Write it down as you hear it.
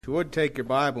If you would take your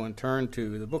Bible and turn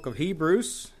to the book of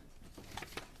Hebrews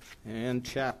and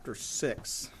chapter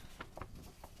 6.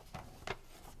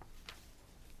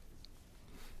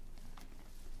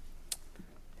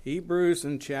 Hebrews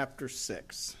and chapter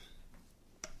 6.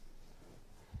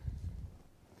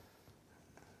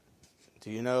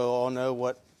 Do you all know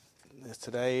what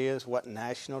today is, what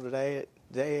national day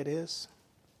it is?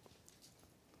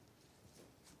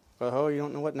 Oh, you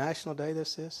don't know what national day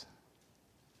this is?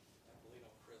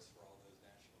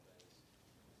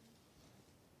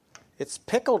 It's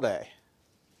Pickle Day.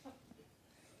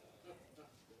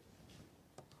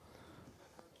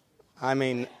 I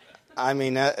mean,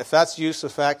 if that's use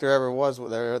of fact there ever was,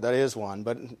 there that is one.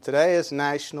 But today is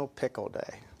National Pickle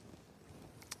Day.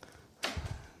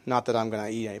 Not that I'm going to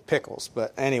eat any pickles,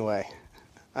 but anyway,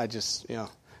 I just,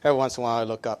 every once in a while I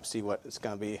look up, see what is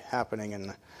going to be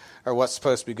happening or what's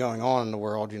supposed to be going on in the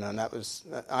world, and that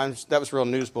was real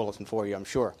news bulletin for you, I'm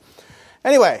sure.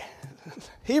 Anyway,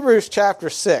 Hebrews chapter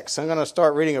 6. I'm going to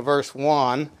start reading at verse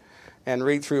 1 and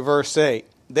read through verse 8.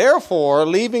 Therefore,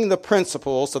 leaving the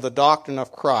principles of the doctrine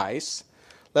of Christ,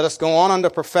 let us go on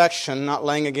unto perfection, not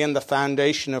laying again the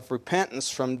foundation of repentance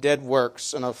from dead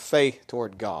works and of faith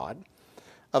toward God,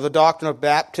 of the doctrine of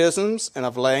baptisms and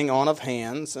of laying on of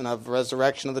hands and of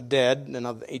resurrection of the dead and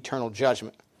of the eternal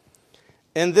judgment.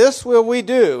 And this will we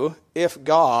do if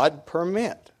God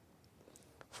permit.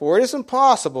 For it is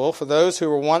impossible for those who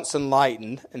were once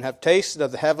enlightened and have tasted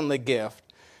of the heavenly gift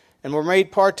and were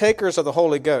made partakers of the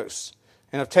Holy Ghost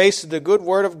and have tasted the good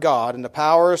word of God and the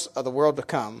powers of the world to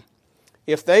come,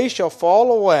 if they shall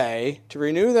fall away, to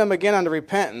renew them again unto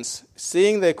repentance,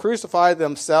 seeing they crucify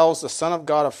themselves the Son of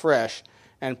God afresh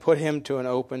and put him to an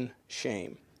open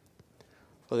shame.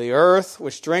 For the earth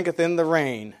which drinketh in the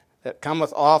rain that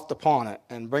cometh oft upon it,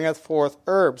 and bringeth forth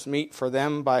herbs meet for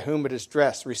them by whom it is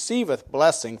dressed, receiveth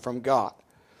blessing from God.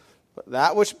 But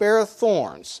that which beareth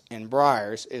thorns and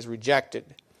briars is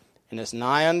rejected, and is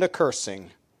nigh unto cursing,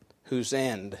 whose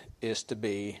end is to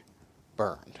be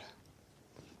burned.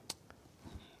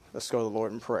 Let's go to the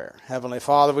Lord in prayer. Heavenly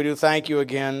Father, we do thank you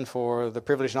again for the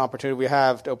privilege and opportunity we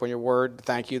have to open your word.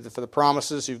 Thank you for the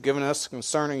promises you've given us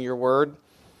concerning your word,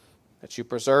 that you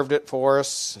preserved it for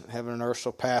us. Heaven and earth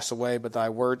shall pass away, but thy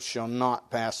word shall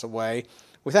not pass away.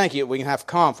 We thank you that we can have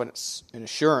confidence and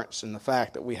assurance in the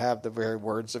fact that we have the very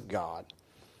words of God.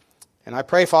 And I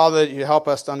pray, Father, that you help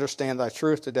us to understand thy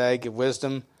truth today. Give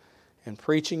wisdom in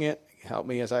preaching it. Help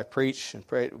me as I preach and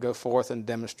pray it go forth in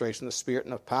demonstration of the Spirit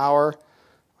and of power.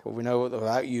 For we know that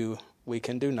without you we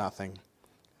can do nothing.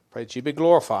 Pray that you be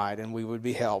glorified and we would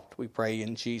be helped. We pray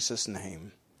in Jesus'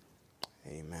 name.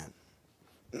 Amen.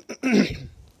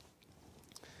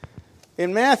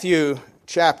 In Matthew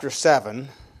chapter 7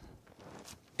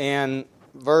 and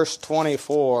verse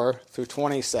 24 through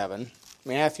 27,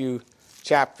 Matthew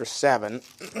chapter 7,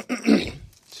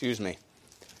 excuse me,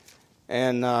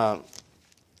 and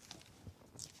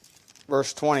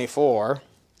verse 24,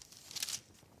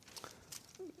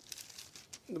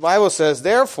 the Bible says,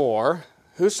 Therefore,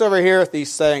 whosoever heareth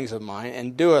these sayings of mine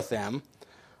and doeth them,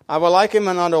 I will liken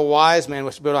him unto a wise man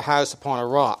which built a house upon a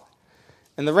rock.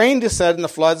 And the rain descended, and the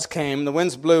floods came, and the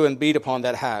winds blew and beat upon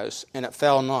that house, and it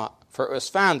fell not, for it was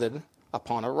founded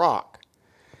upon a rock.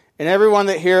 And every one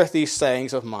that heareth these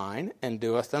sayings of mine, and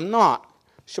doeth them not,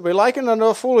 shall be likened unto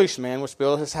a foolish man which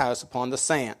built his house upon the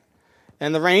sand.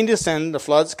 And the rain descended, the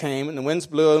floods came, and the winds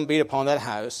blew and beat upon that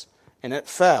house, and it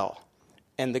fell,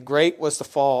 and the great was the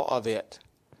fall of it.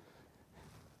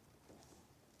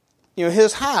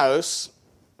 His house,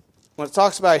 when it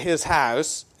talks about his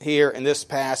house here in this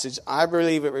passage, I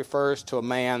believe it refers to a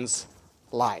man's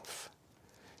life.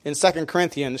 In 2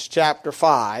 Corinthians chapter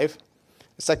 5,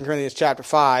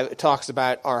 it talks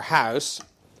about our house.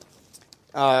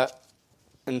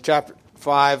 In chapter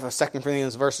 5 of 2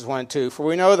 Corinthians verses 1 and 2, For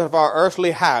we know that if our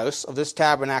earthly house of this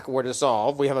tabernacle were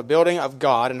dissolved, we have a building of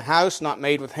God, and a house not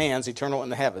made with hands, eternal in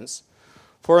the heavens.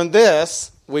 For in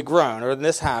this we groan, or in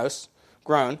this house,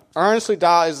 groan, earnestly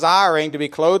desiring to be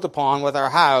clothed upon with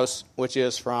our house, which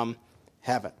is from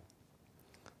heaven.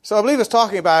 So I believe it's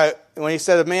talking about, when he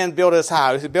said a man built his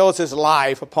house, he builds his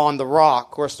life upon the rock.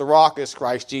 Of course, the rock is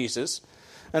Christ Jesus.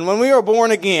 And when we are born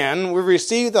again, we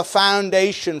receive the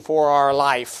foundation for our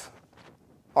life,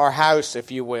 our house,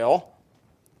 if you will.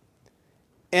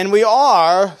 And we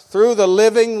are, through the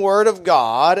living Word of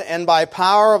God and by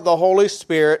power of the Holy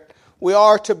Spirit, we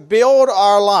are to build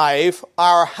our life,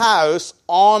 our house,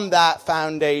 on that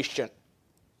foundation.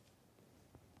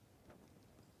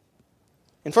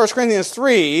 In 1 Corinthians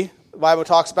 3, the Bible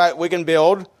talks about we can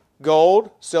build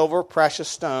gold, silver, precious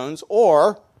stones,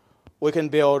 or we can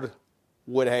build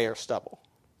wood, hay, or stubble.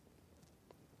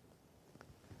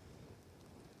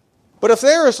 But if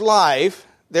there is life,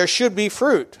 there should be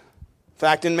fruit. In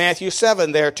fact, in Matthew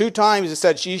 7, there are 2 times it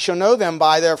said, ye shall know them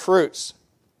by their fruits.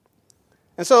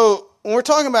 And so, when we're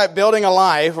talking about building a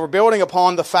life, we're building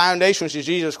upon the foundation, which is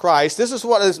Jesus Christ. This is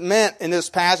what is meant in this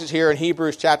passage here in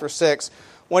Hebrews chapter 6,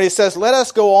 when he says, let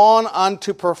us go on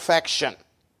unto perfection.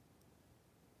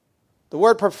 The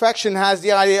word perfection has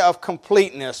the idea of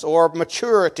completeness or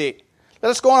maturity. Let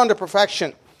us go on unto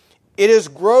perfection. It is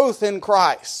growth in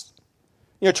Christ.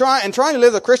 Trying to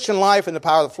live the Christian life in the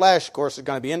power of the flesh, of course, is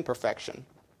going to be imperfection,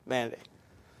 vanity.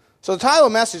 So the title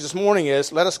of the message this morning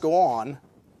is, let us go on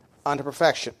unto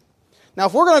perfection. Now,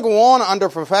 if we're going to go on unto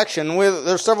perfection,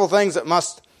 there's several things that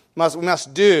we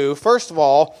must do. First of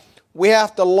all, we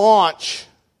have to launch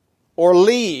or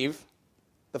leave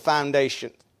the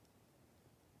foundation.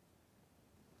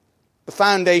 The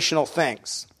foundational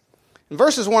things. In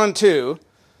verses 1 and 2,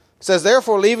 it says,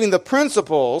 therefore, leaving the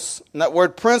principles, and that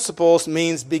word principles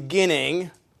means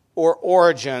beginning or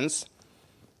origins,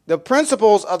 the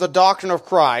principles of the doctrine of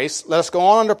Christ, let us go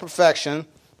on unto perfection,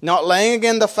 not laying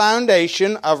again the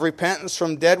foundation of repentance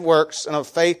from dead works and of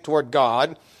faith toward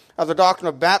God, of the doctrine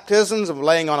of baptisms, of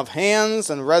laying on of hands,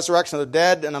 and resurrection of the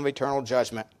dead, and of eternal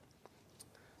judgment.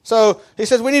 So he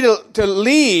says we need to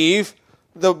leave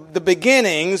the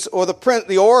beginnings or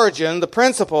the origin, the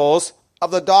principles of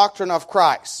the doctrine of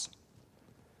Christ.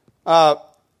 We're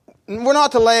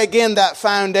not to lay again that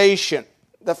foundation.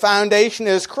 The foundation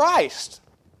is Christ,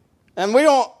 and we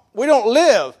don't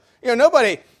live.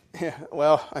 Nobody.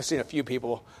 Well, I've seen a few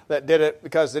people that did it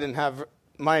because they didn't have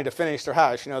money to finish their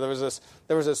house. There was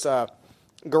this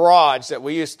garage that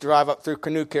we used to drive up through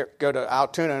Canoe, go to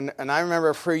Altoona, and I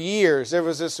remember for years there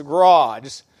was this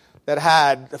garage that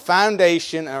had the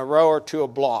foundation and a row or two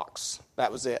of blocks.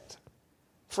 That was it.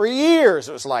 For years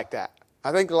it was like that.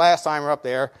 I think the last time we were up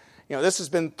there, this has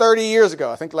been 30 years ago.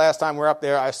 I think the last time we were up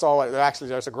there, I saw actually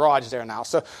there's a garage there now.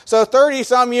 So 30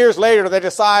 some years later, they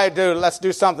decided to let's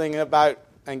do something about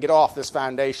and get off this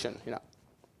foundation.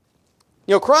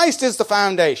 Christ is the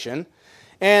foundation,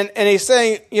 and he's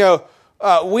saying,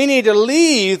 we need to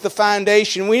leave the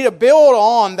foundation. We need to build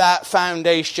on that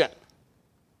foundation.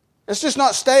 Let's just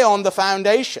not stay on the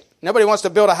foundation. Nobody wants to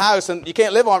build a house, and you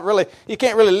can't you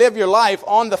can't really live your life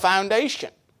on the foundation.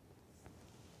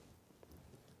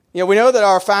 We know that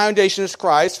our foundation is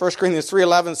Christ. 1 Corinthians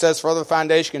 3:11 says, for other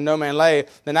foundation can no man lay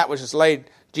than that which is laid,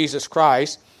 Jesus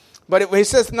Christ. But he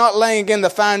says not laying again the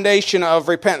foundation of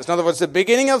repentance. In other words, the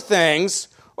beginning of things,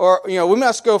 or, we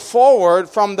must go forward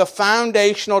from the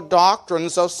foundational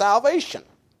doctrines of salvation.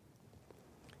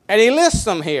 And he lists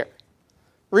them here.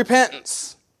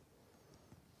 Repentance.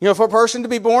 For a person to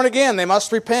be born again, they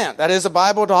must repent. That is a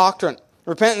Bible doctrine.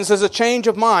 Repentance is a change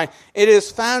of mind. It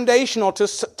is foundational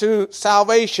to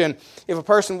salvation. If a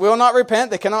person will not repent,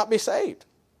 they cannot be saved.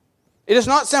 It is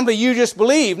not simply you just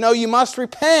believe. No, you must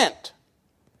repent.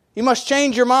 You must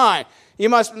change your mind. You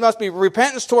must be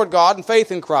repentance toward God and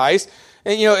faith in Christ.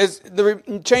 And,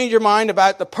 change your mind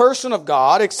about the person of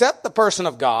God, accept the person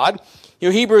of God.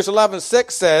 Hebrews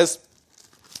 11:6 says,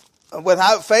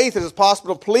 without faith it is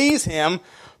possible to please him,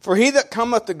 for he that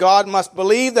cometh to God must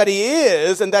believe that he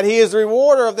is, and that he is the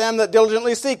rewarder of them that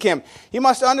diligently seek him. You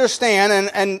must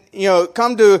understand and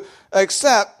come to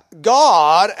accept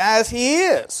God as he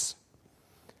is.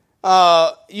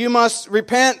 You must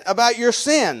repent about your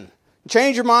sin.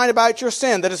 Change your mind about your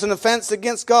sin, that it's an offense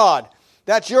against God.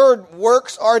 That your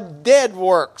works are dead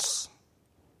works.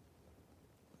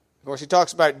 Of course, he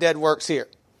talks about dead works here.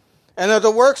 And that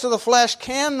the works of the flesh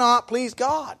cannot please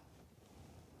God.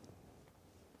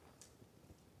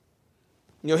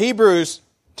 Hebrews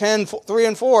 10:3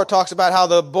 and 4 talks about how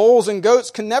the bulls and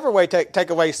goats can never take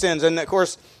away sins. And of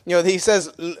course, he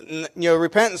says,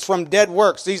 repentance from dead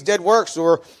works. These dead works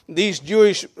were, these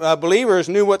Jewish believers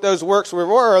knew what those works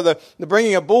were, the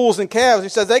bringing of bulls and calves. He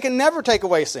says they can never take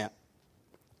away sin.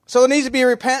 So there needs to be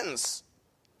repentance.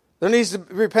 There needs to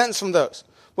be repentance from those.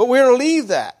 But we're to leave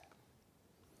that.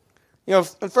 In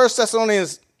 1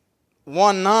 Thessalonians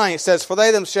 1:9 it says, for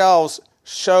they themselves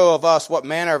show of us what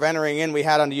manner of entering in we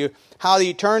had unto you, how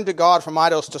ye turned to God from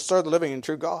idols to serve the living and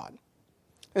true God.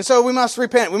 And so we must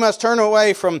repent. We must turn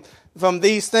away from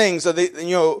these things.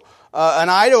 An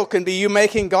idol can be you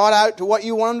making God out to what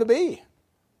you want him to be.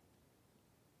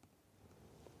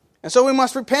 And so we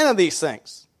must repent of these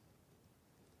things.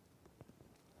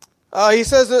 He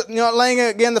says that, laying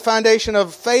again the foundation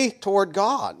of faith toward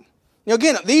God.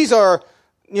 Again, these are,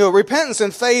 repentance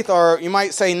and faith are, you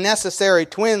might say, necessary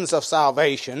twins of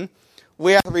salvation.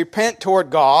 We have to repent toward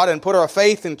God and put our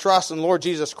faith and trust in the Lord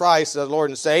Jesus Christ as Lord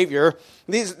and Savior.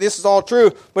 This is all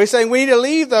true. But he's saying we need to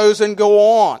leave those and go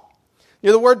on.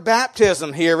 The word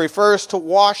baptism here refers to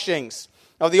washings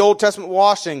of the Old Testament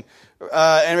washing,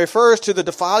 and refers to the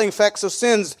defiling effects of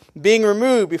sins being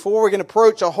removed before we can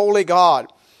approach a holy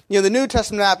God. The New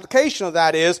Testament application of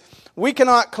that is we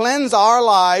cannot cleanse our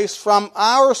lives from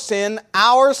our sin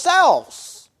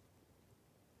ourselves.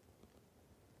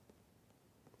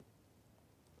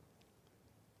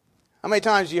 How many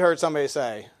times have you heard somebody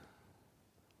say,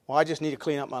 well, I just need to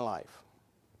clean up my life.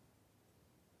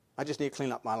 I just need to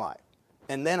clean up my life.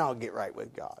 And then I'll get right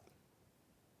with God.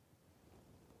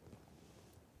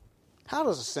 How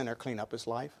does a sinner clean up his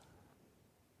life?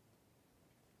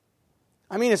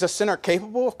 Is a sinner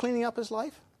capable of cleaning up his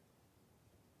life?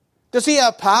 Does he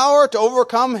have power to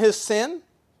overcome his sin?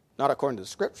 Not according to the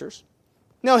Scriptures.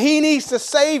 No, he needs a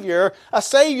Savior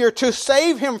to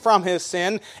save him from his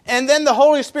sin, and then the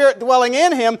Holy Spirit dwelling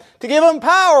in him to give him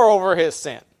power over his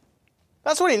sin.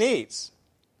 That's what he needs.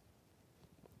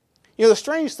 The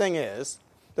strange thing is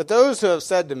that those who have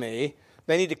said to me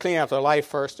they need to clean up their life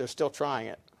first, they're still trying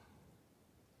it.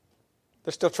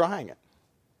 They're still trying it.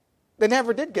 They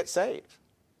never did get saved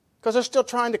because they're still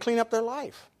trying to clean up their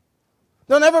life.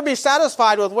 They'll never be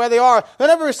satisfied with where they are. They'll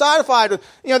never be satisfied with,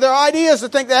 their ideas to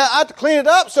think that I have to clean it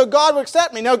up so God will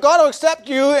accept me. No, God will accept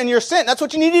you and your sin. That's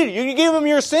what you need to do. You give him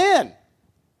your sin.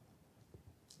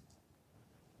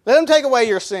 Let him take away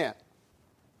your sin.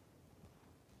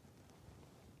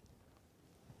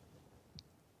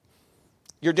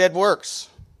 Your dead works.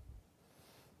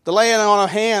 The laying on of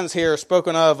hands here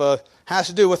spoken of has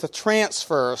to do with a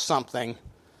transfer of something.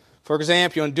 For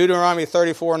example, in Deuteronomy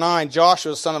 34:9,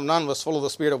 Joshua, son of Nun, was full of the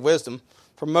spirit of wisdom,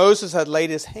 for Moses had laid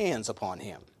his hands upon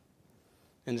him.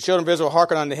 And the children of Israel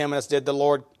hearkened unto him as did the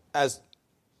Lord, as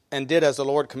the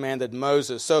Lord commanded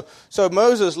Moses. So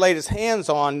Moses laid his hands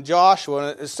on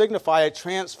Joshua, and it signified a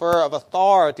transfer of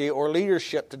authority or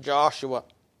leadership to Joshua.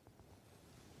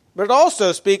 But it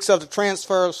also speaks of the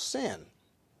transfer of sin.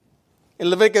 In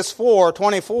Leviticus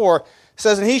 4:24, it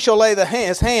says, and he shall lay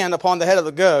his hand upon the head of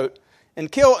the goat, and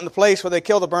kill it in the place where they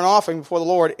kill the burnt offering before the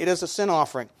Lord. It is a sin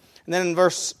offering. And then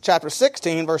in chapter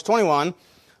 16, verse 21,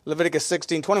 Leviticus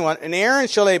 16:21, and Aaron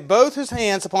shall lay both his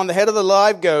hands upon the head of the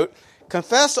live goat,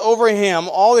 confess over him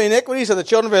all the iniquities of the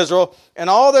children of Israel, and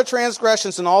all their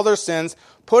transgressions and all their sins,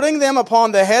 putting them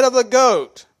upon the head of the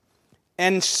goat,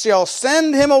 and shall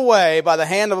send him away by the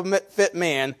hand of a fit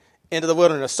man into the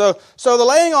wilderness. So the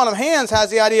laying on of hands has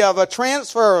the idea of a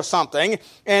transfer of something,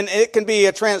 and it can be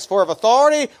a transfer of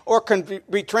authority or can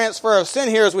be transfer of sin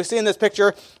here, as we see in this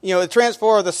picture, the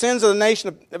transfer of the sins of the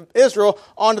nation of Israel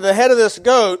onto the head of this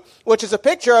goat, which is a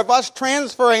picture of us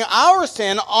transferring our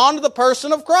sin onto the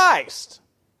person of Christ.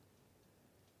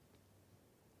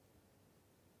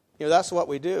 That's what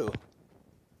we do.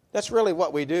 That's really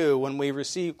what we do when we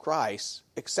receive Christ,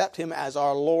 accept him as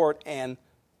our Lord and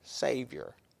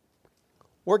Savior.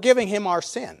 We're giving him our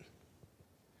sin.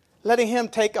 Letting him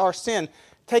take our sin,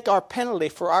 take our penalty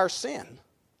for our sin.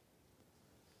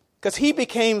 Because he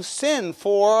became sin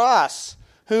for us,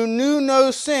 who knew no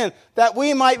sin, that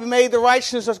we might be made the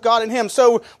righteousness of God in him.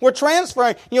 So we're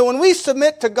transferring, when we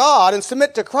submit to God and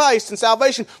submit to Christ in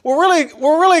salvation, we're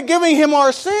really giving him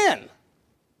our sin.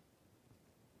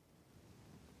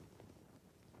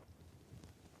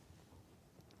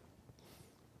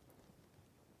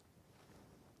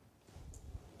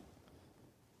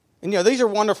 And these are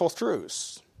wonderful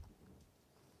truths.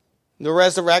 The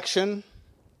resurrection,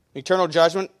 eternal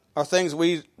judgment are things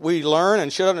we learn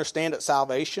and should understand at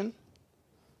salvation.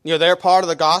 They're part of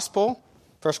the gospel.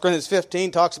 1 Corinthians 15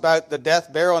 talks about the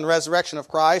death, burial, and resurrection of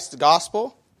Christ, the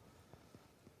gospel.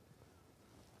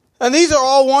 And these are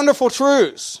all wonderful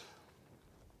truths.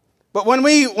 But when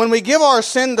we give our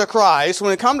sin to Christ,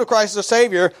 when we come to Christ as a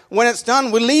Savior, when it's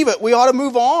done, we leave it. We ought to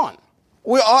move on.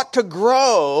 We ought to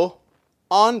grow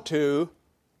unto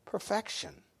perfection.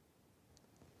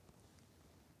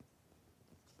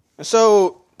 And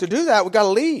so, to do that, we've got to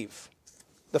leave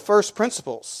the first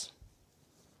principles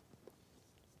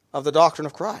of the doctrine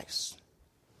of Christ.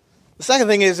 The second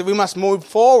thing is that we must move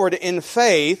forward in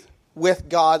faith with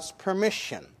God's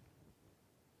permission.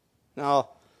 Now,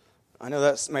 I know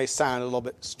that may sound a little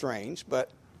bit strange, but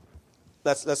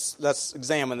let's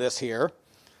examine this here.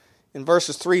 In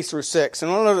verses 3 through 6. In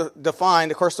order to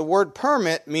define, of course, the word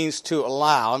permit means to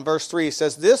allow. In verse 3 it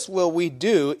says, this will we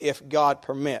do if God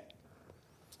permit.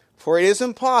 For it is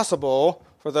impossible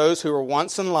for those who were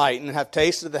once enlightened, have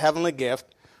tasted the heavenly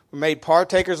gift, were made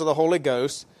partakers of the Holy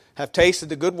Ghost, have tasted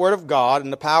the good word of God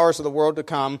and the powers of the world to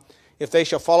come, if they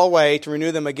shall fall away, to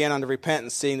renew them again unto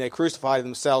repentance, seeing they crucified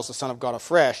themselves the Son of God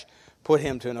afresh, put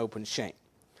him to an open shame.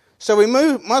 So we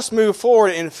must move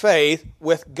forward in faith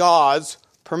with God's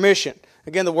permission.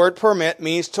 Again, the word permit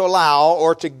means to allow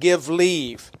or to give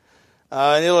leave.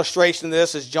 An illustration of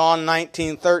this is John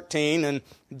 19:13, and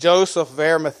Joseph of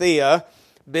Arimathea,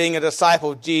 being a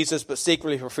disciple of Jesus but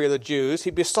secretly for fear of the Jews, he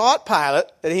besought Pilate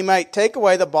that he might take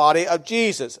away the body of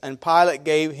Jesus, and Pilate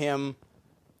gave him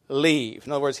leave.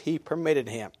 In other words, he permitted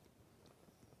him.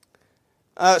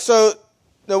 So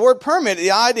the word permit,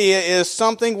 the idea is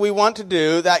something we want to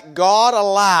do that God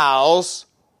allows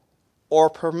or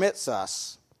permits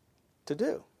us to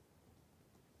do.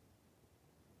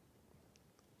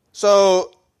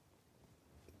 So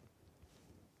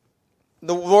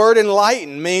the word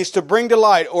enlighten means to bring to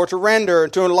light or to render,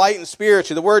 to enlighten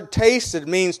spiritually. The word tasted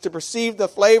means to perceive the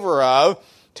flavor of,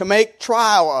 to make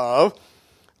trial of.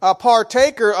 A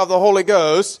partaker of the Holy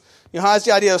Ghost, has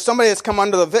the idea of somebody that's come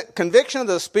under the conviction of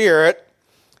the Spirit,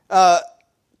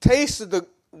 tasted the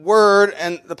word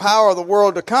and the power of the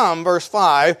world to come, verse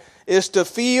 5, is to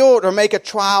feel or make a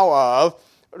trial of,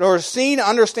 or see and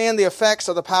understand the effects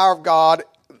of the power of God,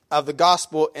 of the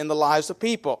gospel in the lives of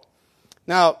people.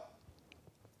 Now,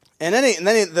 and then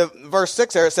the verse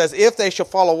 6 there, it says, if they shall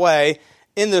fall away,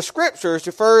 in the Scriptures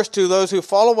refers to those who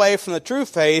fall away from the true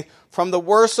faith, from the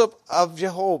worship of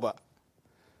Jehovah.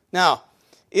 Now,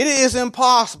 it is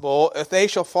impossible, if they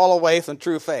shall fall away from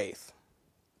true faith,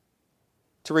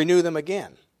 to renew them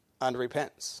again unto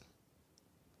repentance.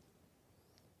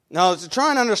 Now, to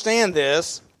try and understand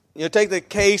this, take the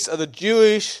case of the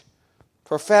Jewish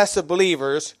professed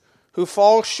believers who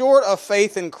fall short of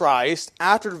faith in Christ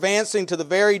after advancing to the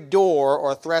very door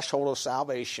or threshold of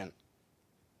salvation.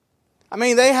 I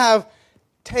mean, they have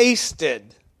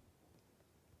tasted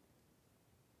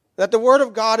that the Word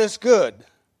of God is good.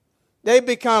 They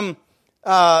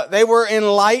were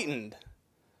enlightened.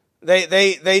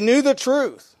 They knew the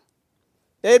truth.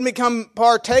 They had become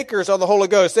partakers of the Holy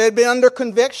Ghost. They had been under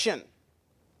conviction.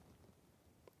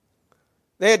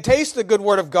 They had tasted the good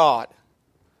Word of God.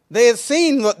 They had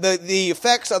seen the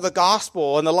effects of the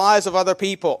gospel in the lives of other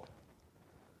people.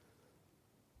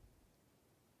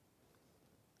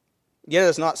 Yet it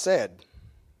is not said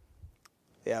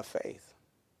they have faith.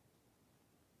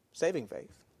 Saving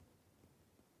faith.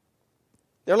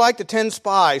 They're like the 10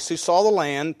 spies who saw the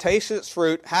land, tasted its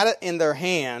fruit, had it in their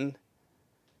hand,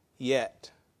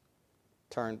 yet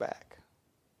turned back.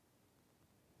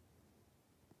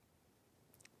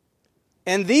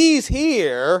 And these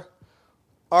here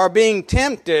are being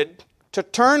tempted to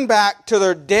turn back to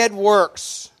their dead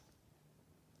works,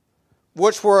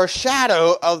 which were a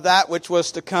shadow of that which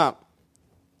was to come.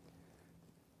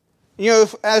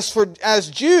 As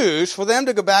Jews, for them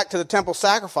to go back to the temple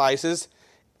sacrifices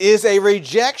is a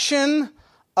rejection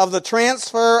of the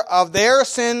transfer of their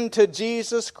sin to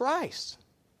Jesus Christ,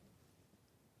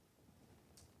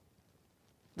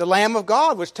 the Lamb of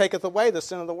God, which taketh away the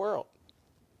sin of the world.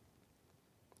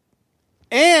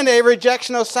 And a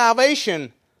rejection of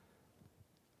salvation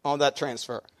on that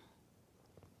transfer.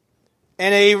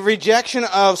 And a rejection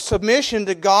of submission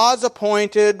to God's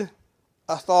appointed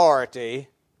authority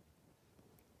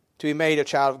to be made a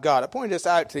child of God. I pointed this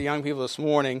out to the young people this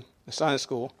morning in Sunday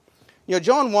school.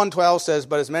 John 1:12 says,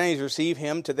 but as many as receive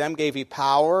him, to them gave he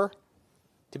power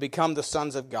to become the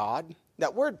sons of God.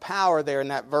 That word power there in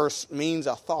that verse means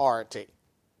authority.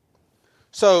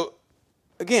 So,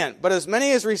 again, but as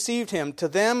many as received him, to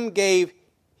them gave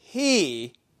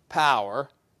he power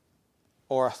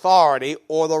or authority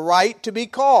or the right to be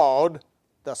called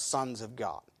the sons of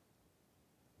God.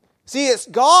 See, it's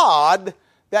God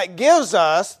that gives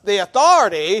us the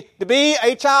authority to be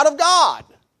a child of God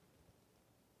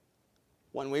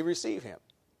when we receive him,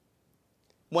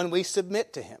 when we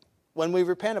submit to him, when we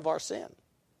repent of our sin.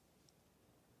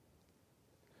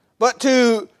 But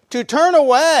to turn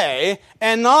away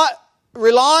and not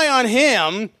rely on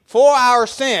him for our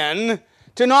sin,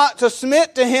 to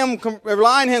submit to him,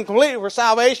 rely on him completely for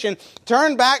salvation,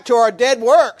 turn back to our dead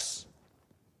works,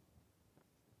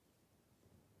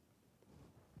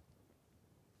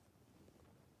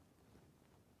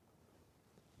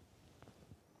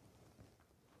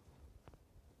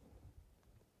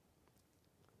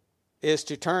 is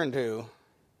the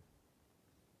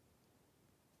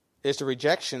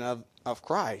rejection of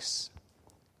Christ.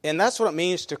 And that's what it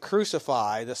means to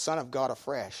crucify the Son of God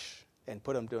afresh and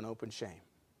put him to an open shame.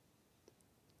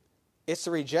 It's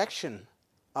the rejection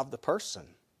of the person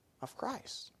of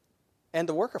Christ and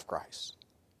the work of Christ.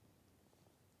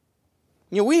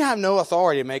 We have no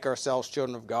authority to make ourselves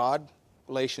children of God.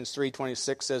 Galatians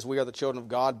 3:26 says we are the children of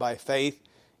God by faith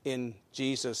in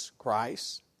Jesus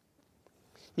Christ.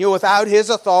 Without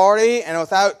his authority and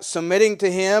without submitting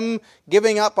to him,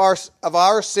 giving up of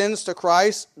our sins to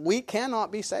Christ, we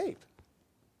cannot be saved.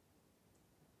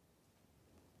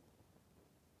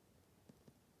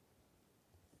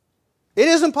 It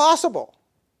is impossible.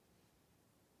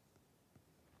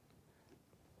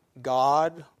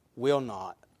 God will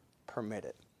not permit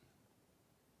it.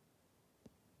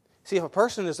 See, if a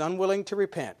person is unwilling to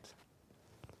repent,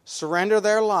 surrender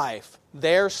their life,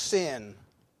 their sin,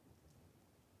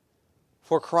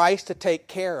 for Christ to take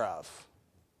care of,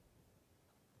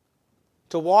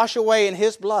 to wash away in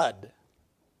His blood,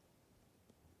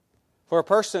 for a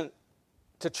person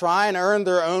to try and earn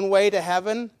their own way to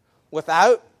heaven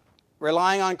without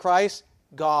relying on Christ,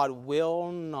 God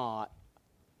will not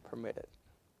permit it.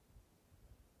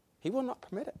 He will not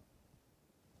permit it.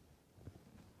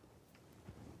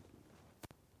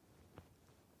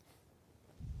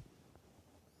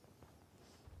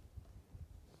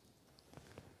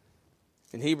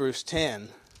 In Hebrews 10,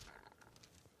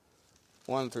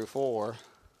 1 through 4, it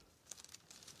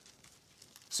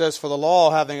says, "For the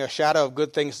law, having a shadow of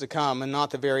good things to come, and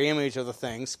not the very image of the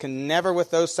things, can never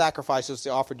with those sacrifices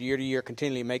offered year to year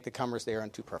continually make the comers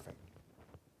thereunto perfect."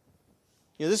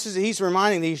 He's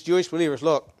reminding these Jewish believers,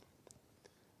 look,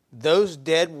 those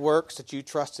dead works that you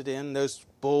trusted in, those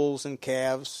bulls and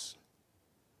calves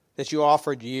that you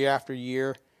offered year after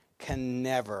year, can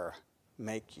never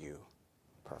make you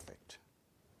perfect.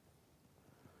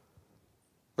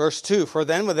 Verse 2, "For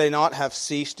then would they not have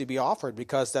ceased to be offered,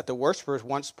 because that the worshippers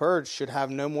once purged should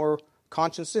have no more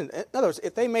conscience sin." In other words,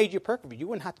 if they made you perfect, you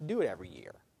wouldn't have to do it every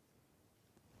year.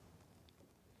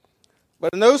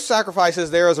 But in those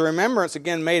sacrifices there is a remembrance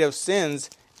again made of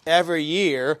sins every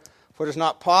year, for it is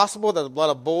not possible that the blood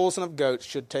of bulls and of goats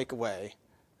should take away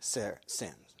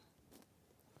sins.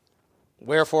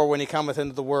 "Wherefore, when he cometh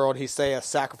into the world, he saith,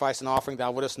 Sacrifice and offering thou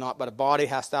wouldest not, but a body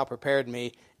hast thou prepared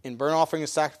me. In burnt offering and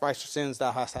sacrifice for sins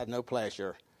thou hast had no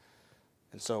pleasure,"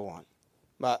 and so on.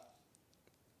 But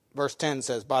verse 10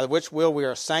 says, "By which will we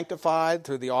are sanctified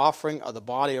through the offering of the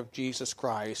body of Jesus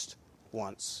Christ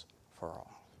once for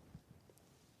all."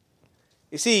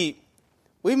 You see,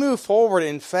 we move forward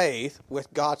in faith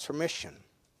with God's permission.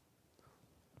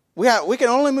 We can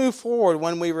only move forward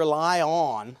when we rely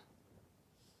on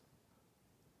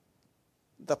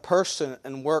the person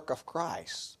and work of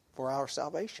Christ for our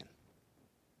salvation.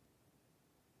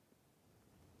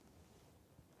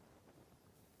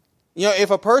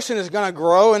 If a person is going to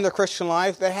grow in the Christian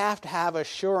life, they have to have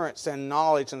assurance and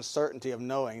knowledge and certainty of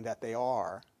knowing that they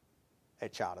are a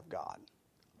child of God,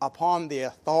 upon the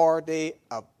authority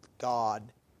of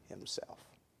God Himself.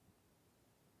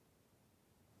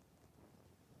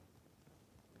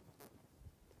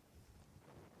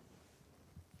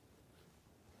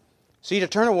 See, to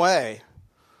turn away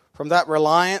from that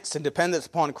reliance and dependence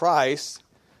upon Christ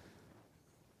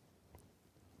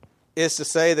is to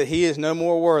say that He is no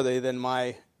more worthy than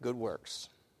my good works.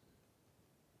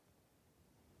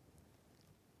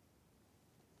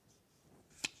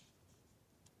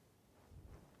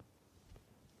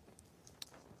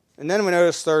 And then we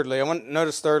notice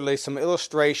thirdly, some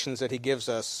illustrations that he gives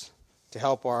us to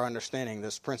help our understanding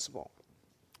this principle.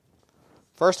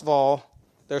 First of all,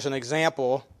 there's an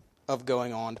example of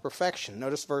going on to perfection.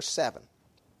 Notice verse 7.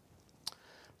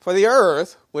 "For the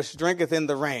earth, which drinketh in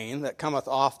the rain that cometh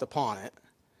oft upon it,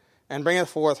 and bringeth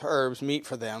forth herbs meet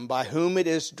for them, by whom it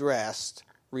is dressed,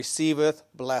 receiveth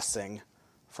blessing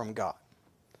from God."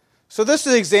 So this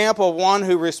is an example of one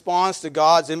who responds to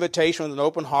God's invitation with an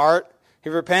open heart. He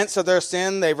repents of their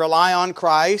sin. They rely on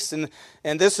Christ, and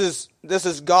this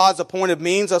is God's appointed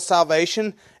means of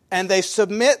salvation. And they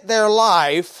submit their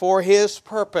life for His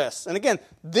purpose. And again,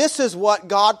 this is what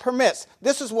God permits.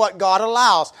 This is what God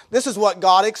allows. This is what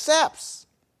God accepts.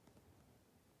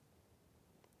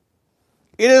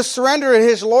 It is surrender to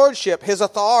His lordship, His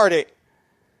authority.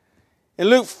 In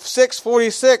Luke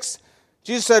 6:46,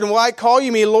 Jesus said, "Why call ye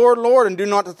me Lord, Lord, and do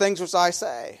not the things which I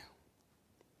say?"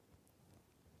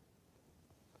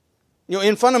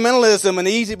 In fundamentalism and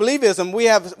easy believism,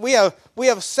 we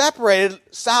have separated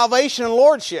salvation and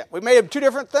lordship. We made them two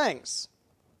different things.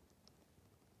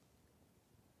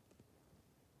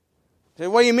 So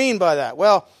what do you mean by that?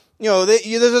 Well,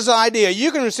 there's this idea.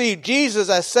 You can receive Jesus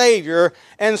as Savior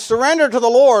and surrender to the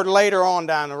Lord later on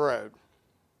down the road.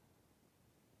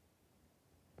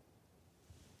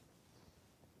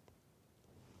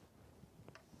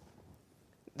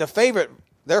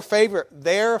 Their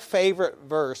favorite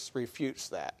verse refutes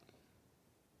that.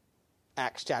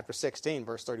 Acts chapter 16,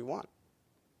 verse 31.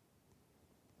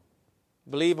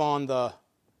 Believe on the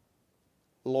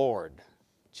Lord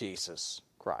Jesus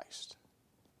Christ.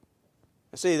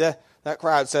 And see, that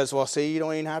crowd says, well, see, you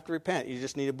don't even have to repent. You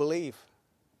just need to believe.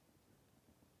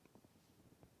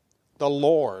 The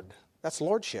Lord, that's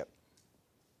lordship.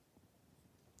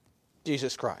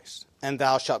 Jesus Christ, and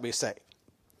thou shalt be saved.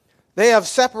 They have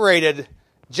separated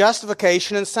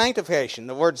justification and sanctification.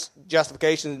 The word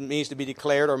justification means to be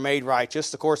declared or made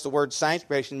righteous. Of course, the word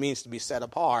sanctification means to be set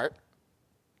apart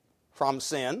from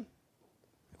sin.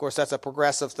 Of course, that's a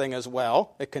progressive thing as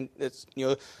well.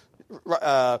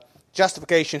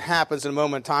 Justification happens in a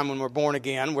moment in time when we're born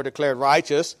again. We're declared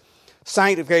righteous.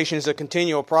 Sanctification is a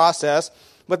continual process.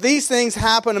 But these things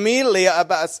happen immediately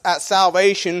at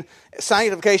salvation.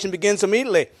 Sanctification begins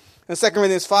immediately. And 2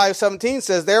 Corinthians 5:17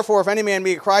 says, therefore, if any man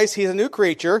be in Christ, he is a new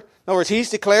creature. In other words, he's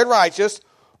declared righteous.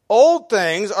 Old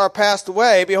things are passed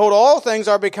away. Behold, all things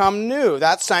are become new.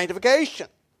 That's sanctification.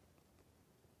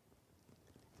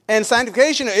 And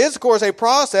sanctification is, of course, a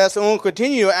process that will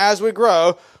continue as we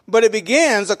grow. But it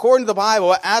begins, according to the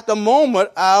Bible, at the moment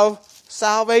of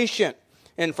salvation.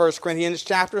 In 1 Corinthians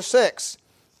chapter 6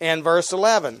 and verse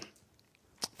 11.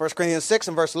 1 Corinthians 6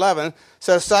 and verse 11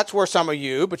 says, such were some of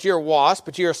you, but ye are washed,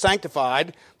 but ye are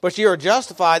sanctified, but ye are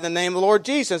justified in the name of the Lord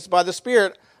Jesus by the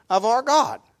Spirit of our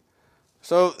God.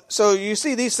 So you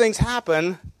see these things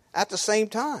happen at the same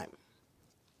time.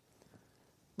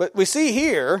 But we see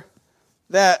here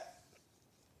that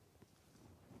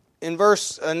in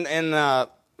verse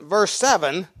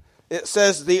 7, it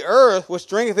says, the earth which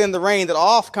drinketh in the rain that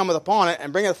oft cometh upon it,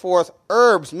 and bringeth forth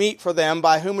herbs meet for them,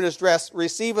 by whom it is dressed,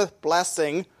 receiveth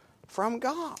blessing from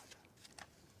God.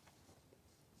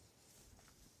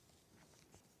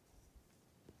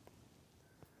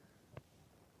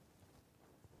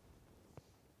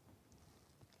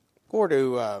 Go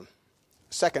to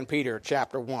 2 Peter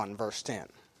chapter 1, verse 10.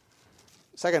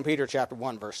 2 Peter chapter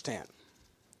 1, verse 10.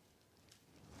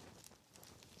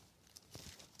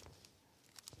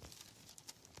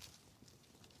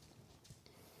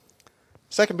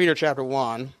 2 Peter chapter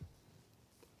 1,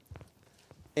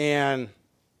 and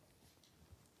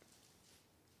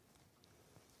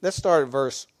let's start at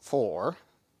verse 4.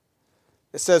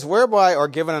 It says, whereby are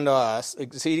given unto us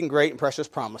exceeding great and precious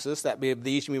promises, that be of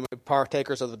these you may be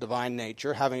partakers of the divine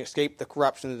nature, having escaped the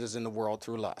corruption that is in the world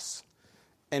through lust.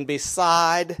 And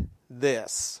beside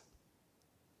this,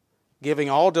 giving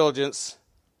all diligence,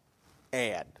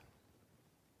 add.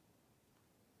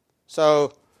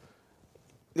 So,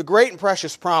 the great and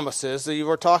precious promises, that you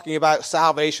were talking about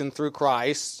salvation through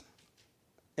Christ.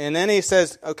 And then he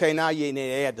says, okay, now you need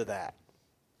to add to that.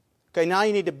 Okay, now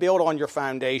you need to build on your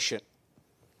foundation.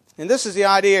 And this is the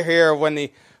idea here when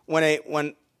the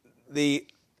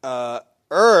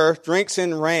earth drinks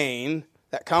in rain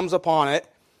that comes upon it,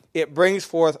 it brings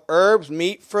forth herbs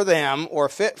meet for them or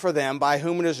fit for them by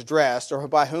whom it is dressed or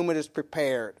by whom it is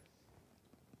prepared.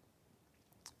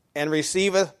 And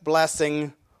receiveth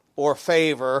blessing or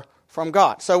favor from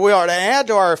God. So we are to add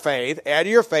to our faith, add to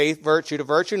your faith, virtue, to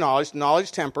virtue, knowledge,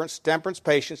 knowledge, temperance, temperance,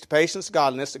 patience, to patience,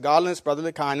 godliness, to godliness,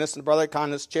 brotherly kindness, and brotherly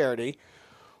kindness, charity.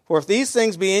 For if these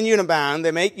things be in you and abound,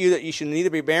 they make you that you should neither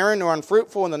be barren nor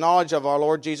unfruitful in the knowledge of our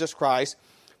Lord Jesus Christ.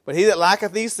 But he that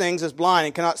lacketh these things is blind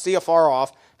and cannot see afar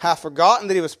off, hath forgotten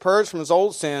that he was purged from his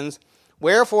old sins.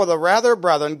 Wherefore the rather,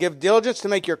 brethren, give diligence to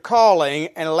make your calling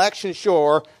and election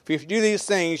sure. For if you do these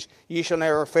things, ye shall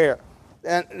never fare.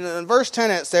 And in verse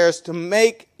 10 it says, to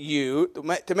make you.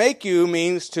 To make you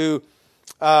means to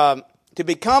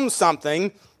become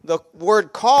something. The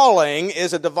word calling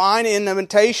is a divine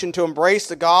invitation to embrace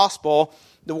the gospel.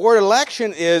 The word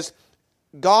election is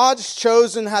God's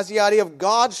chosen, has the idea of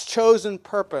God's chosen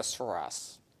purpose for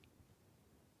us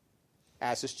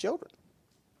as his children.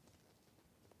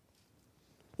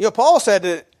 You know, Paul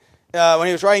said that when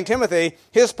he was writing Timothy,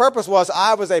 his purpose was,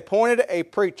 I was appointed a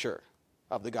preacher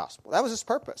of the gospel. That was his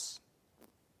purpose.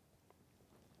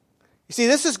 You see,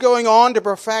 this is going on to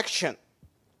perfection,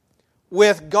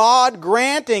 with God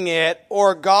granting it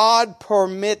or God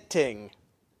permitting.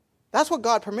 That's what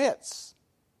God permits.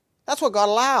 That's what God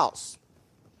allows.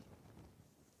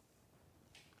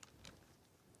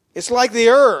 It's like the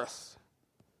earth.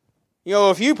 You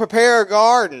know, if you prepare a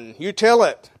garden, you till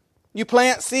it, you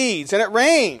plant seeds, and it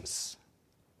rains,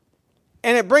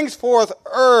 and it brings forth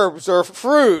herbs or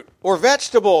fruit or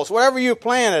vegetables, whatever you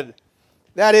planted,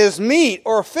 that is meat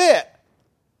or fit,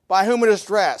 by whom it is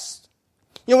dressed.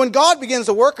 You know, when God begins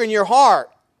to work in your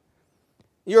heart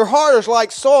is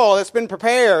like soil that's been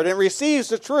prepared and receives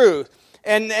the truth.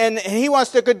 And he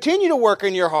wants to continue to work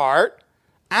in your heart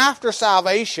after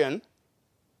salvation.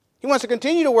 He wants to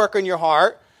continue to work in your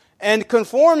heart and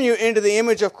conform you into the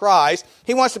image of Christ.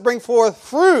 He wants to bring forth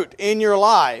fruit in your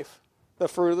life, the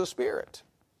fruit of the Spirit.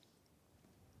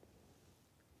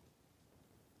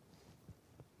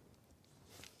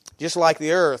 Just like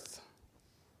the earth,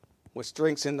 which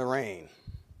drinks in the rain,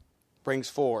 brings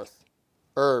forth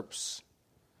herbs,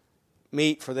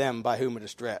 meat for them by whom it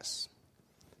is dressed.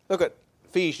 Look at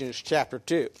Ephesians chapter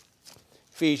 2.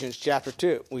 Ephesians chapter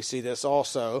 2. We see this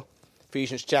also.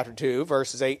 Ephesians chapter 2,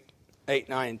 verses 8,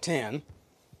 9, and 10.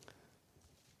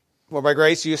 For by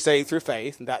grace you are saved through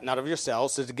faith, and that not of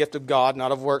yourselves, it is a gift of God,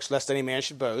 not of works, lest any man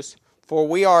should boast. For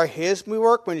we are his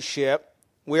workmanship.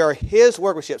 We are his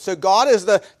workmanship. So God is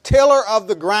the tiller of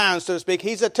the ground, so to speak.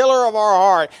 He's the tiller of our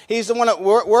heart. He's the one that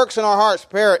works in our hearts,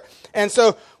 prepare it. And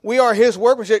so we are his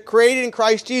workmanship, created in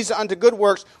Christ Jesus unto good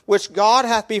works, which God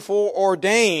hath before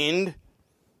ordained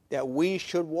that we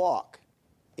should walk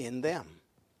in them.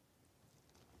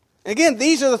 And again,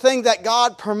 these are the things that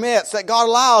God permits, that God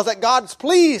allows, that God's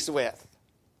pleased with.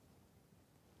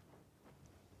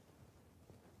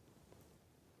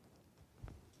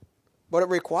 But it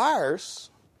requires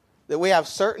that we have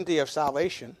certainty of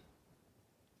salvation.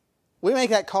 We make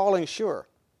that calling sure.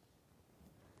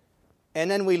 And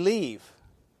then we leave.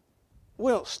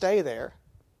 We don't stay there.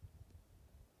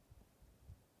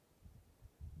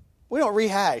 We don't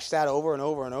rehash that over and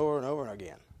over and over and over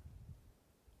again.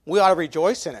 We ought to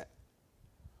rejoice in it.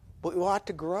 But we ought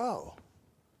to grow.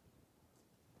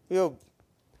 You know,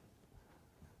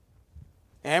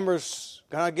 Amber's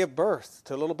going to give birth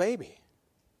to a little baby.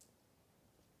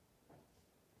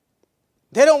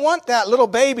 They don't want that little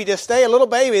baby to stay a little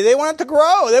baby. They want it to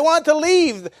grow. They want it to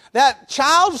leave that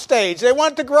child stage. They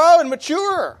want it to grow and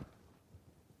mature.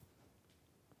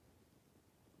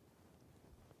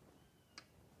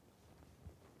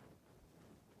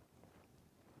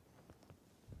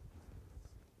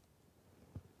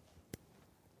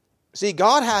 See,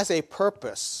 God has a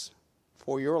purpose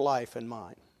for your life and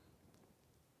mine.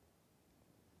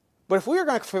 But if we are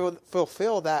going to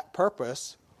fulfill that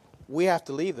purpose, we have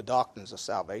to leave the doctrines of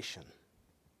salvation.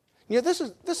 You know,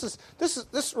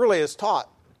 this really is taught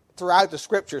throughout the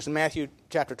Scriptures in Matthew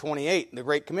chapter 28, the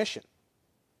Great Commission.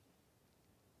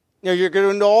 You know, you're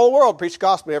going into all the world, preach the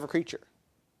gospel to every creature.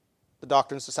 The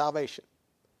doctrines of salvation.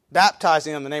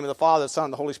 Baptizing them in the name of the Father, the Son,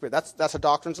 and the Holy Spirit. That's the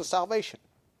doctrines of salvation.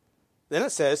 Then it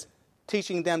says,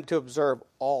 teaching them to observe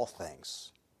all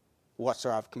things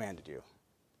whatsoever I've commanded you.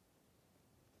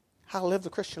 How to live the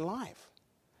Christian life.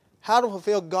 How to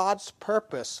fulfill God's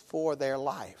purpose for their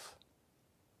life.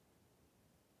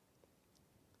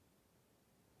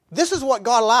 This is what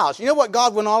God allows. You know what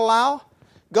God will not allow?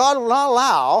 God will not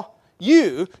allow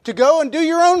you to go and do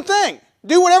your own thing.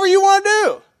 Do whatever you want to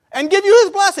do. And give you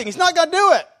his blessing. He's not going to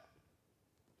do it.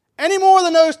 Any more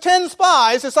than those 10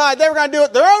 spies decided they were going to do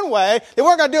it their own way. They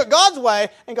weren't going to do it God's way.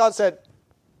 And God said,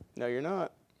 no, you're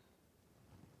not.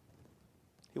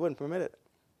 He wouldn't permit it.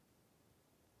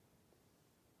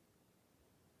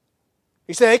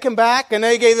 He said they came back and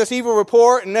they gave this evil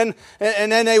report, and then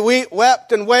they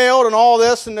wept and wailed and all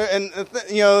this, and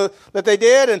you know that they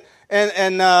did,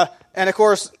 and of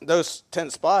course those 10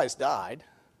 spies died.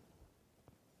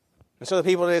 And so the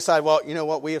people decided, well, you know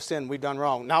what, we have sinned, we've done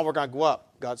wrong. Now we're going to go up.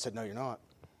 God said, no, you're not.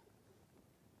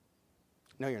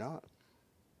 No, you're not.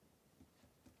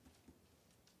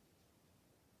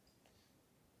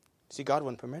 See, God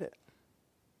wouldn't permit it.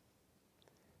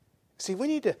 See, we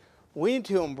need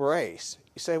to embrace.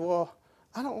 You say, well,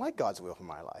 I don't like God's will for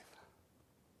my life.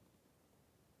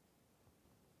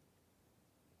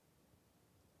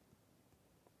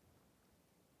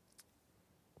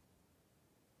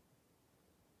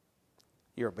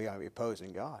 You're going to be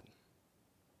opposing God.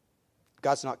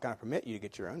 God's not going to permit you to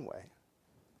get your own way.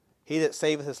 He that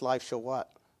saveth his life shall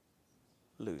what?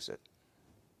 Lose it.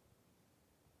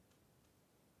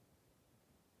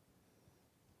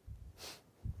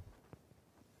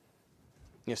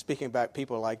 You know, speaking about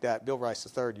people like that, Bill Rice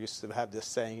III used to have this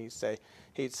saying.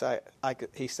 He'd say,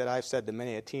 I've said to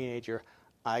many a teenager,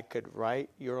 I could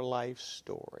write your life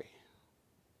story.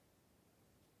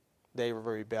 They were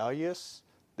rebellious.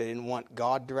 They didn't want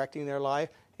God directing their life.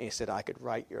 And he said, I could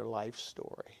write your life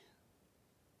story.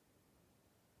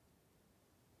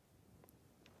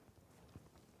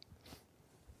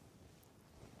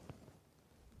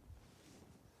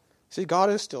 See, God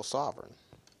is still sovereign.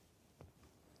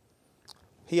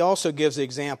 He also gives the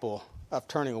example of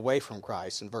turning away from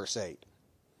Christ in verse 8.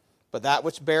 But that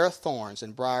which beareth thorns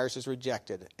and briars is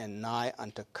rejected, and nigh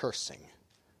unto cursing,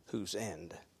 whose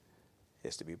end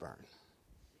is to be burned.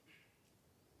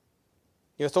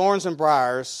 You know, thorns and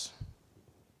briars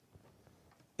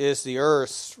is the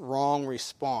earth's wrong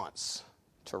response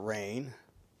to rain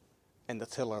and the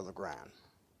tiller of the ground.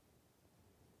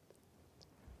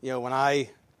 You know, when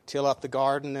I till up the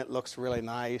garden, it looks really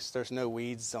nice. There's no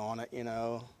weeds on it, you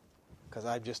know, because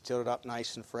I've just tilled it up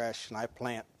nice and fresh, and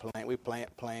we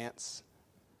plant plants,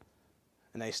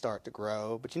 and they start to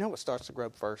grow. But you know what starts to grow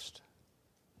first?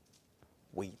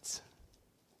 Weeds.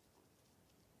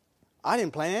 I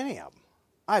didn't plant any of them.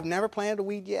 I've never planted a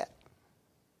weed yet.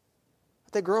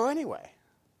 But they grow anyway.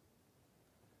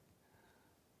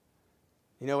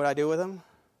 You know what I do with them?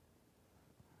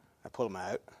 I pull them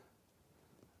out,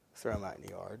 throw them out in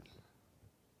the yard.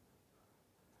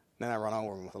 Then I run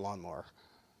over them with a lawnmower.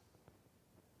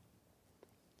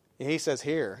 And he says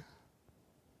here,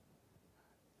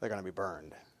 they're going to be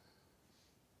burned.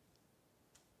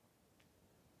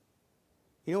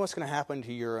 You know what's going to happen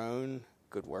to your own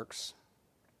good works?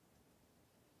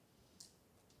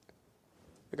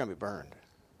 They're going to be burned.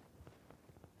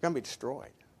 They're going to be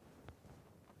destroyed.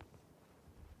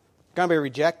 They're going to be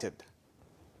rejected.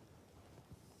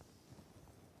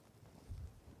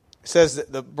 It says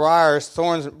that the briars,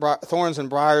 thorns and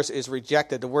briars is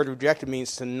rejected. The word rejected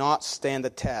means to not stand the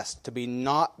test, to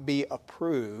not be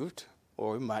approved,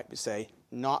 or we might say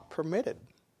not permitted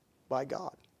by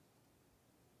God.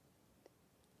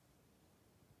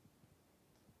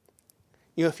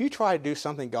 You know, if you try to do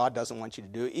something God doesn't want you to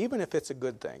do, even if it's a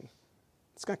good thing,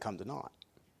 it's going to come to naught.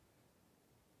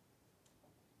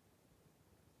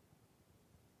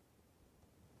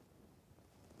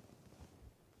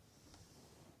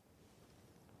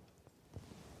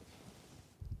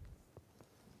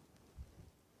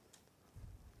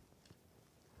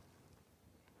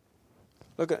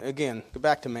 Look at, again, go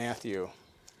back to Matthew.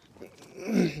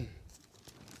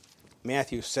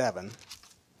 Matthew 7,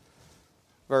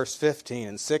 verse 15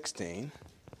 and 16.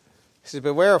 He says,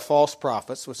 "Beware of false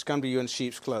prophets, which come to you in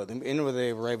sheep's clothing, inwardly they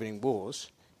are ravening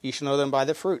wolves. Ye shall know them by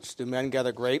their fruits. Do men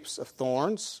gather grapes of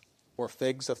thorns, or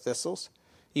figs of thistles?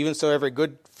 Even so every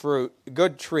good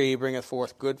tree bringeth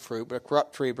forth good fruit, but a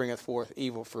corrupt tree bringeth forth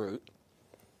evil fruit.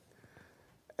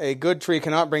 A good tree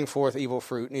cannot bring forth evil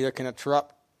fruit, neither can a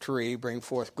corrupt tree bring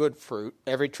forth good fruit.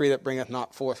 Every tree that bringeth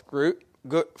not forth good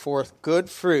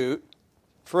fruit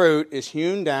is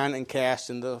hewn down and cast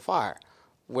into the fire.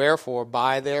 Wherefore,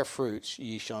 by their fruits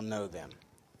ye shall know them."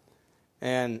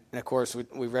 And of course,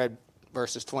 we read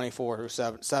verses 24 through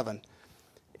 7.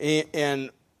 And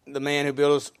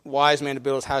the wise man who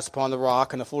built his house upon the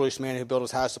rock, and the foolish man who built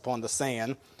his house upon the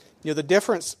sand. You know, the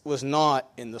difference was not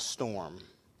in the storm.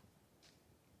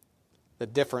 The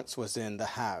difference was in the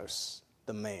house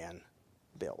the man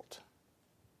built.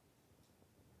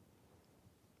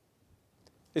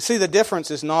 You see, the difference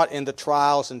is not in the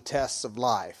trials and tests of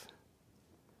life.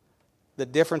 The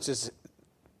difference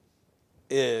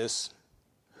is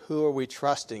who are we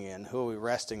trusting in? Who are we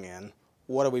resting in?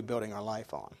 What are we building our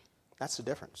life on? That's the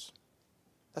difference.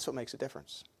 That's what makes a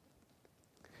difference.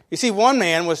 You see, one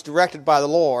man was directed by the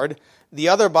Lord, the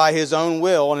other by his own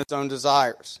will and his own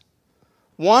desires.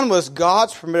 One was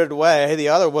God's permitted way, the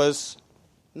other was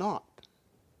not.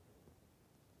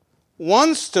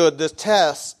 One stood the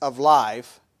test of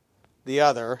life, the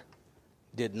other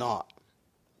did not.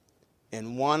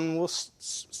 And one will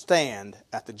stand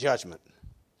at the judgment,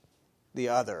 the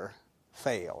other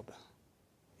failed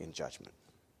in judgment.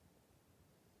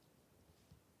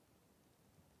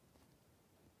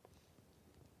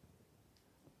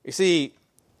 You see,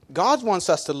 God wants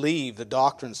us to leave the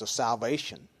doctrines of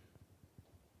salvation.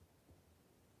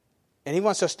 And He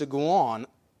wants us to go on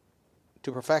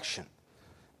to perfection.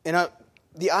 And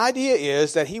the idea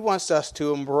is that He wants us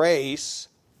to embrace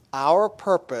our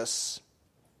purpose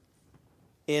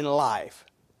in life,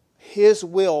 His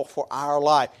will for our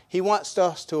life. He wants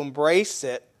us to embrace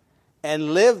it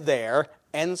and live there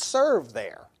and serve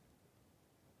there.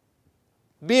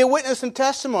 Be a witness and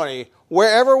testimony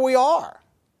wherever we are.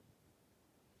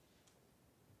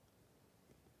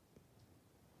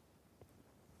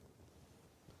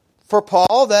 For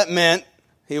Paul, that meant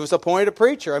he was appointed a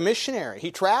preacher, a missionary. He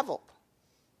traveled,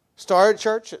 started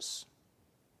churches.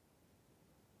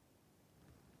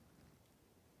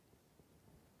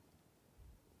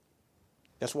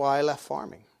 That's why I left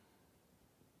farming.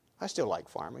 I still like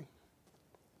farming.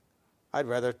 I'd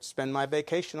rather spend my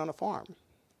vacation on a farm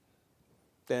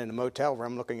than in a motel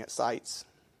room looking at sights.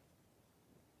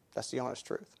 That's the honest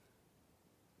truth.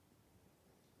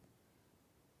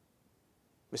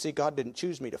 But see, God didn't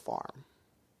choose me to farm.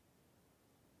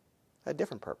 I had a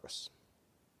different purpose.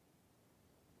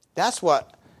 That's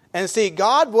what. And see,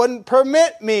 God wouldn't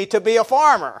permit me to be a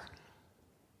farmer.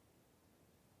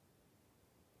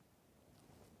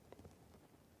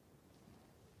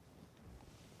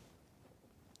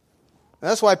 And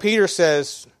that's why Peter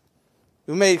says,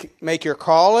 you make your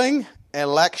calling and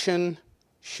election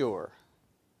sure.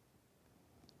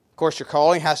 Of course, your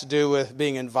calling has to do with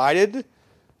being invited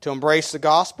to embrace the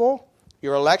gospel.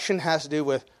 Your election has to do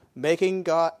with making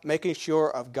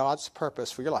sure of God's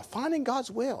purpose for your life. Finding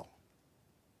God's will.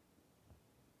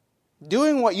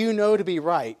 Doing what you know to be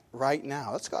right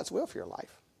now. That's God's will for your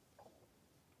life.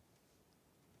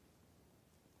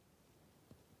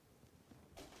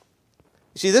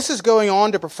 See, this is going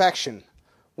on to perfection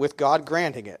with God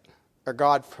granting it, or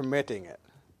God permitting it,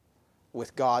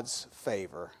 with God's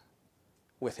favor,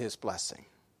 with His blessing.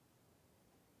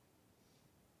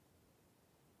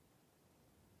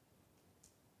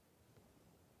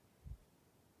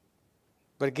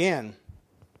 But again,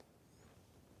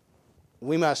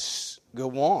 we must go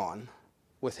on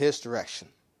with His direction.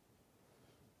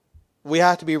 We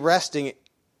have to be resting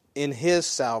in His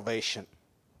salvation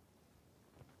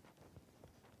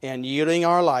and yielding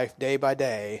our life day by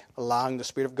day, allowing the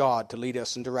Spirit of God to lead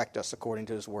us and direct us according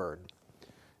to His Word.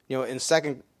 You know, in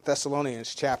 2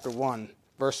 Thessalonians chapter 1,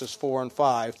 verses 4 and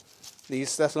 5,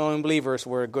 these Thessalonian believers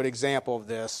were a good example of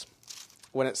this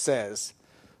when it says,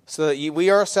 so that we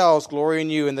ourselves glory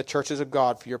in you in the churches of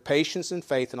God for your patience and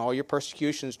faith in all your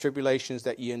persecutions, tribulations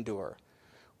that ye endure,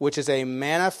 which is a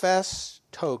manifest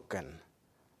token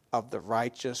of the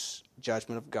righteous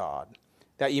judgment of God,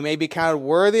 that ye may be counted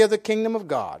worthy of the kingdom of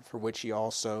God, for which ye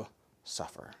also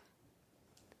suffer.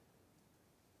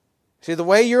 See, the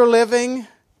way you're living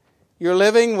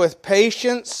with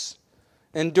patience,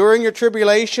 enduring your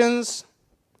tribulations.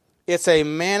 It's a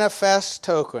manifest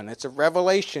token. It's a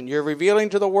revelation. You're revealing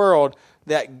to the world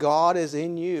that God is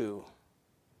in you,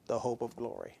 the hope of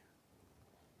glory.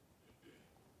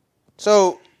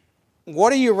 So,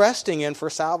 what are you resting in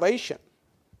for salvation?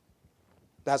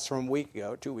 That's from a week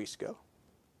ago, 2 weeks ago.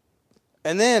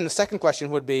 And then the second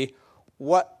question would be,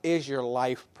 what is your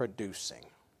life producing?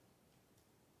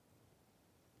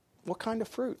 What kind of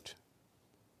fruit?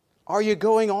 Are you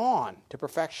going on to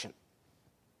perfection?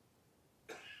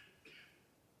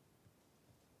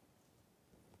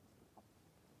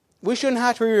 We shouldn't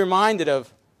have to be reminded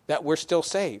of that we're still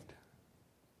saved.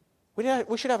 We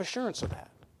should have assurance of that.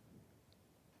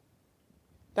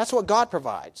 That's what God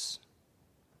provides.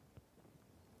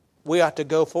 We ought to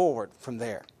go forward from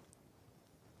there,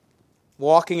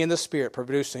 walking in the Spirit,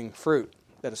 producing fruit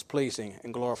that is pleasing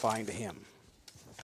and glorifying to Him.